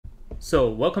So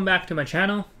welcome back to my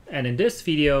channel, and in this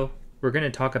video we're going to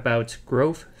talk about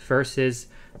growth versus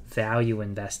value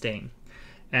investing.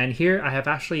 And here I have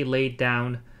actually laid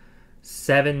down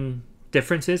 7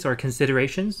 differences or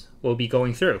considerations we'll be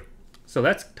going through. So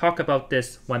let's talk about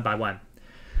this one by one.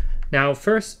 Now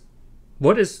first,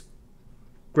 what is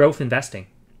growth investing?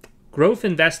 Growth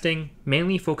investing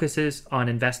mainly focuses on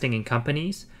investing in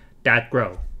companies that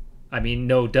grow. I mean,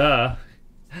 no duh,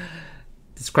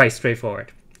 it's quite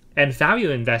straightforward. And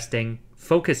value investing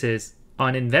focuses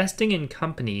on investing in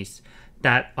companies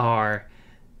that are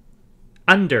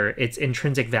under its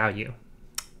intrinsic value.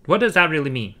 What does that really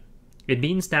mean? It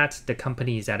means that the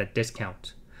company is at a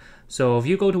discount. So if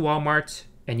you go to Walmart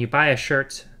and you buy a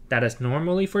shirt that is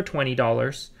normally for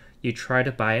 $20, you try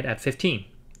to buy it at $15.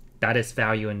 That is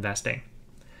value investing.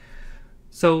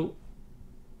 So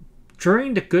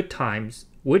during the good times,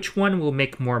 which one will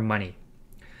make more money?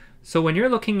 So when you're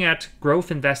looking at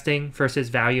growth investing versus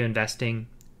value investing,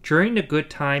 during the good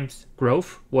times,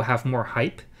 growth will have more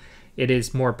hype. It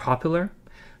is more popular,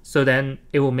 so then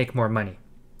it will make more money.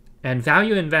 And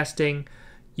value investing,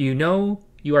 you know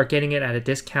you are getting it at a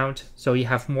discount, so you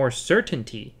have more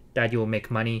certainty that you will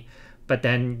make money, but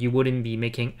then you wouldn't be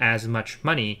making as much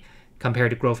money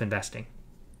compared to growth investing.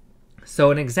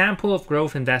 So an example of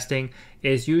growth investing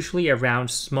is usually around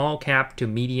small cap to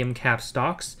medium cap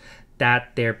stocks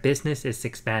that their business is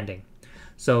expanding.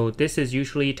 So this is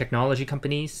usually technology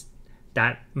companies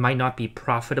that might not be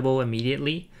profitable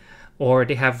immediately, or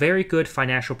they have very good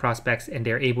financial prospects and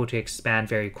they're able to expand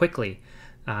very quickly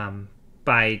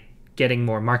by getting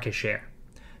more market share.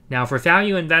 Now for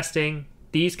value investing,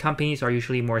 these companies are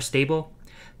usually more stable.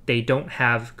 They don't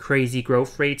have crazy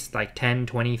growth rates like 10,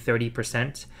 20,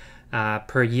 30%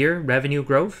 per year revenue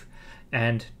growth,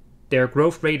 and their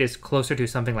growth rate is closer to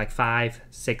something like 5,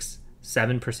 6,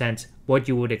 7%, what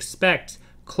you would expect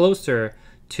closer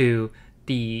to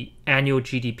the annual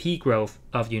GDP growth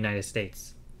of the United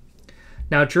States.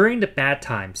 Now, during the bad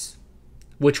times,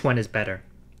 which one is better?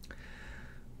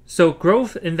 So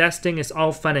growth investing is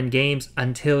all fun and games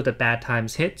until the bad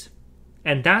times hit,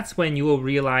 and that's when you will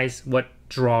realize what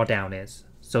drawdown is.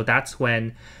 So that's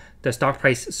when the stock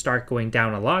price start going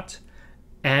down a lot,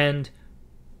 and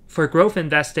for growth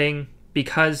investing,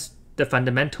 because the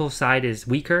fundamental side is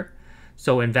weaker,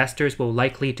 so investors will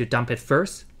likely to dump it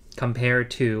first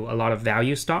compared to a lot of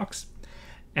value stocks,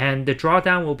 and the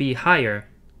drawdown will be higher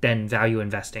than value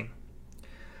investing.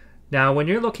 Now, when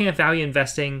you're looking at value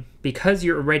investing, because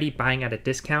you're already buying at a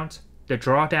discount, the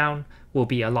drawdown will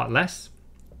be a lot less,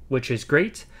 which is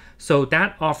great. So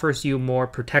that offers you more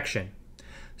protection.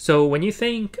 So when you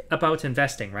think about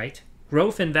investing, right?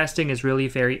 Growth investing is really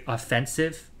very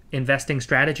offensive investing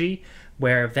strategy,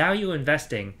 where value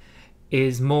investing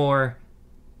is more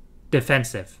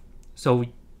defensive. So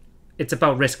it's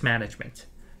about risk management.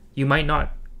 You might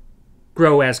not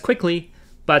grow as quickly,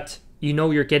 but you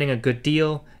know you're getting a good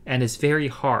deal and it's very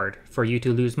hard for you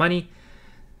to lose money.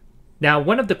 Now,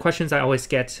 one of the questions I always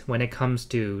get when it comes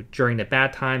to during the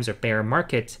bad times or bear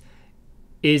market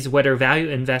is whether value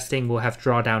investing will have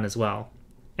drawdown as well.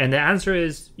 And the answer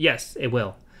is yes, it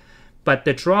will. But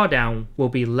the drawdown will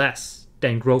be less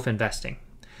than growth investing.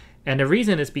 And the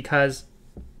reason is because,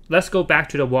 let's go back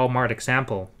to the Walmart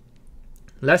example.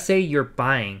 Let's say you're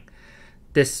buying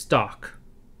this stock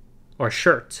or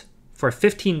shirt for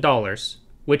 $15,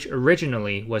 which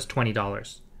originally was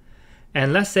 $20.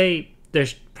 And let's say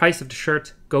the price of the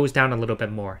shirt goes down a little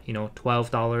bit more, $12,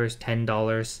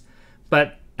 $10.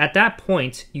 But at that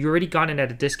point, you already got it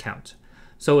at a discount.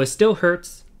 So it still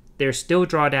hurts, there's still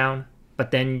drawdown,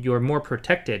 but then you're more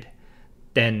protected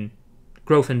than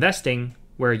growth investing,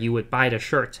 where you would buy the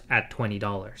shirt at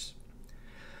 $20.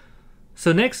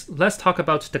 So next, let's talk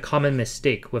about the common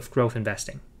mistake with growth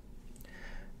investing.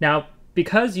 Now,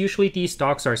 because usually these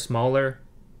stocks are smaller,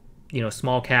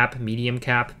 small cap, medium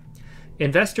cap,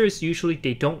 investors usually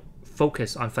they don't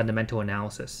focus on fundamental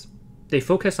analysis. They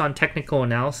focus on technical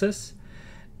analysis,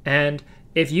 and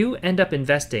if you end up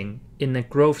investing in a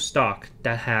growth stock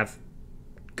that have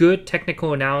good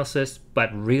technical analysis but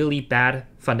really bad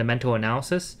fundamental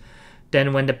analysis,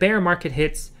 then when the bear market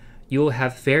hits, you'll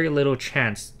have very little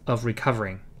chance of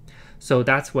recovering. So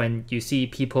that's when you see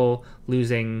people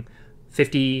losing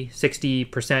 50,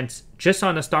 60% just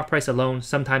on the stock price alone,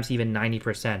 sometimes even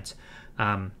 90%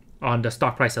 on the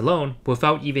stock price alone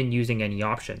without even using any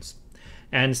options.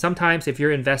 And sometimes if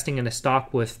you're investing in a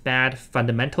stock with bad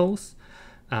fundamentals,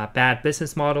 bad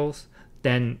business models,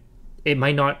 then it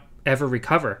might not ever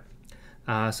recover.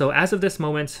 So as of this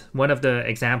moment, one of the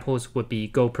examples would be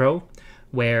GoPro,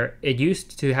 where it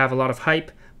used to have a lot of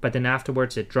hype, but then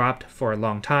afterwards it dropped for a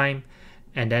long time.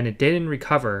 and then it didn't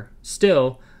recover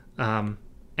still,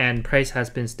 and price has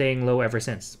been staying low ever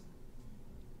since.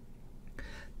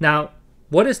 Now,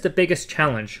 what is the biggest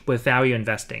challenge with value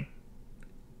investing?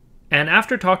 And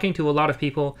after talking to a lot of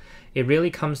people, it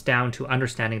really comes down to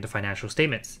understanding the financial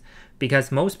statements,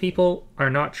 because most people are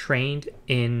not trained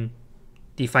in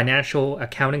the financial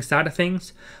accounting side of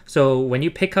things. So when you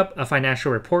pick up a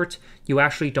financial report, you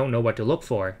actually don't know what to look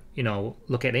for.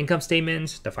 Look at income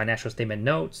statements, the financial statement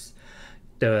notes,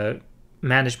 the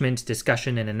management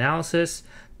discussion and analysis.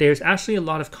 There's actually a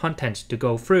lot of content to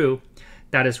go through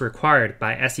that is required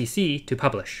by SEC to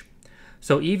publish.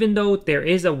 So even though there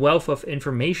is a wealth of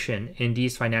information in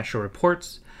these financial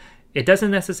reports, it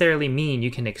doesn't necessarily mean you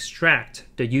can extract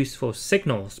the useful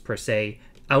signals per se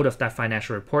out of that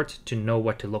financial report to know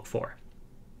what to look for.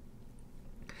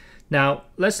 Now,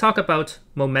 let's talk about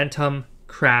momentum,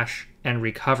 crash, and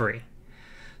recovery.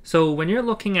 So when you're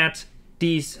looking at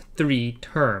these three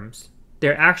terms,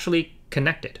 they're actually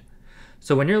connected.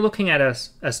 So when you're looking at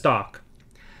a stock,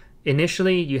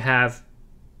 initially you have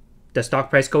the stock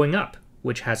price going up,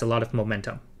 which has a lot of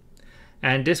momentum.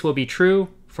 And this will be true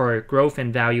for growth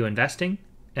and value investing.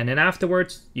 And then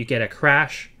afterwards, you get a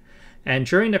crash. And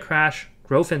during the crash,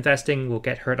 growth investing will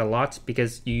get hurt a lot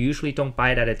because you usually don't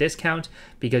buy it at a discount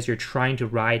because you're trying to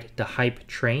ride the hype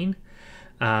train.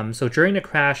 So during the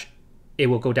crash, it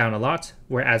will go down a lot.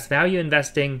 Whereas value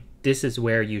investing, this is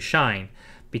where you shine,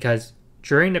 because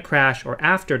during the crash or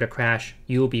after the crash,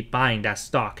 you will be buying that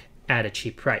stock at a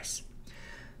cheap price.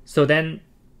 So then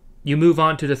you move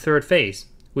on to the third phase,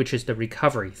 which is the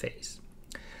recovery phase.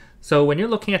 So when you're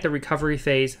looking at the recovery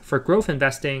phase for growth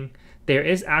investing, there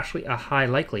is actually a high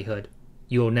likelihood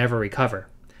you will never recover.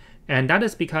 And that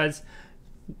is because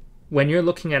when you're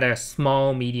looking at a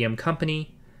small, medium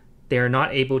company, they are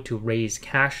not able to raise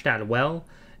cash that well.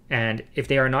 And if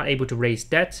they are not able to raise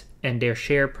debt and their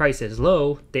share price is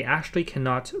low, they actually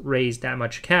cannot raise that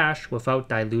much cash without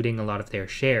diluting a lot of their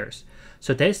shares.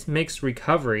 So this makes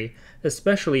recovery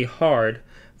especially hard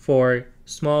for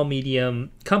small,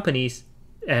 medium companies,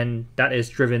 and that is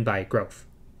driven by growth.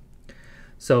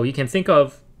 So you can think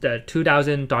of the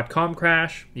 2000.com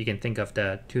crash, you can think of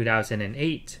the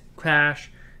 2008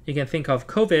 crash, you can think of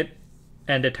COVID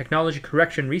and the technology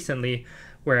correction recently,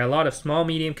 where a lot of small,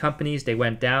 medium companies, they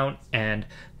went down and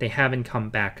they haven't come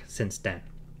back since then.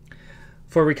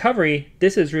 For recovery,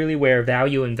 this is really where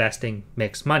value investing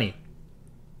makes money,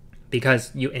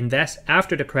 because you invest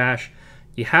after the crash,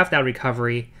 you have that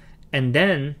recovery, and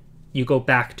then you go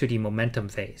back to the momentum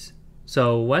phase.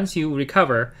 So once you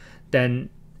recover, then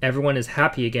everyone is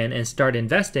happy again and start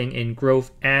investing in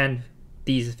growth and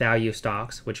these value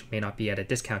stocks, which may not be at a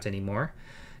discount anymore.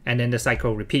 And then the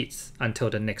cycle repeats until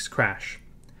the next crash.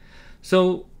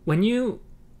 So when you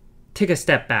take a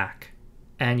step back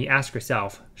and you ask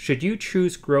yourself, should you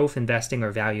choose growth investing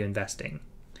or value investing?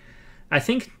 I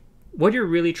think what you're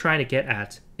really trying to get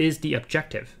at is the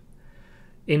objective.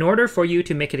 In order for you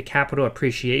to make it a capital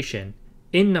appreciation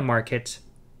in the market,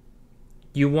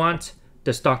 you want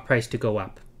the stock price to go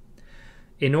up.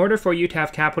 In order for you to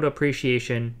have capital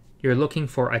appreciation, you're looking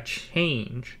for a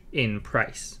change in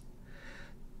price.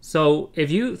 So if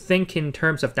you think in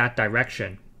terms of that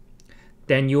direction,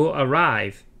 then you'll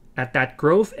arrive at that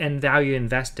growth and value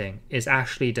investing is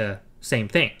actually the same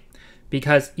thing.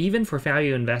 Because even for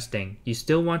value investing, you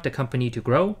still want the company to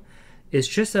grow. It's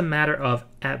just a matter of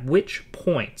at which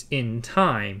point in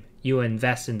time you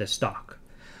invest in the stock.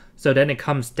 So then it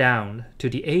comes down to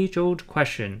the age-old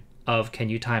question of, can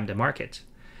you time the market?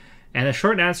 And the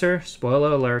short answer,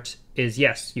 spoiler alert, is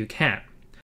yes, you can.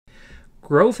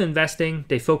 Growth investing,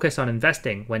 they focus on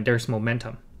investing when there's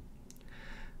momentum.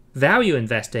 Value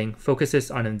investing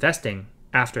focuses on investing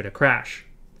after the crash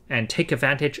and take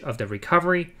advantage of the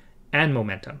recovery and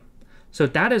momentum. So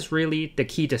that is really the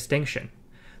key distinction.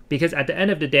 Because at the end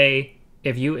of the day,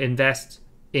 if you invest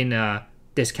in a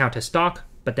discounted stock,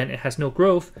 but then it has no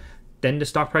growth, then the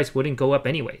stock price wouldn't go up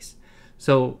anyways.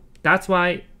 So that's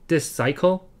why this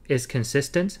cycle is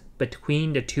consistent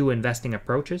between the two investing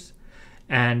approaches.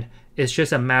 And it's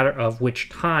just a matter of which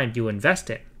time you invest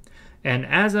in. And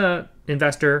as an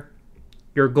investor,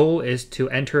 your goal is to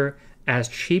enter as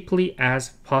cheaply as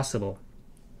possible.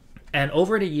 And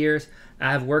over the years,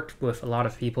 I've worked with a lot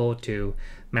of people to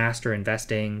master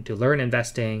investing, to learn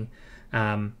investing.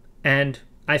 And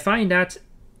I find that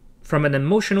from an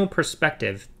emotional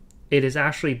perspective, it is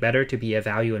actually better to be a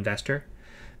value investor.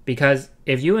 Because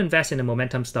if you invest in a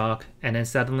momentum stock and then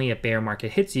suddenly a bear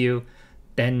market hits you,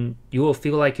 then you will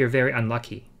feel like you're very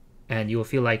unlucky and you will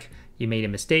feel like you made a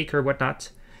mistake or whatnot.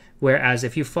 Whereas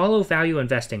if you follow value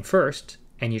investing first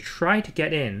and you try to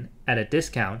get in at a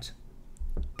discount,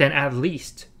 then at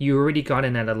least you already got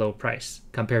in at a low price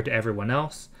compared to everyone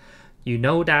else. You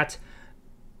know that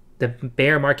the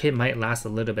bear market might last a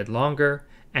little bit longer,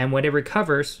 and when it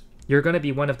recovers, you're going to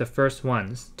be one of the first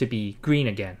ones to be green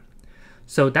again.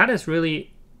 So that is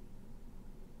really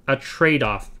a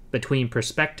trade-off between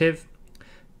perspective,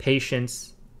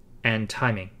 patience, and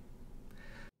timing.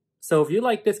 So if you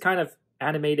like this kind of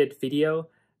animated video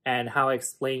and how I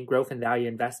explain growth and value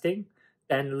investing,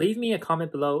 then leave me a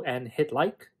comment below and hit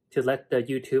like to let the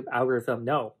YouTube algorithm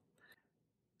know.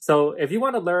 So if you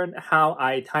want to learn how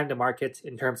I time the market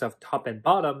in terms of top and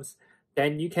bottoms,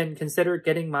 then you can consider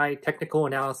getting my technical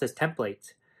analysis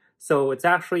template. So it's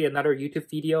actually another YouTube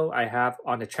video I have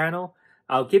on the channel.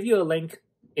 I'll give you a link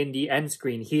in the end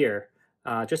screen here,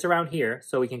 just around here,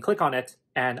 so you can click on it,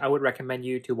 and I would recommend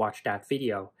you to watch that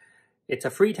video. It's a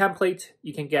free template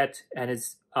you can get, and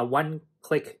it's a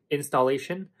one-click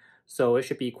installation, so it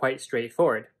should be quite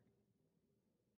straightforward.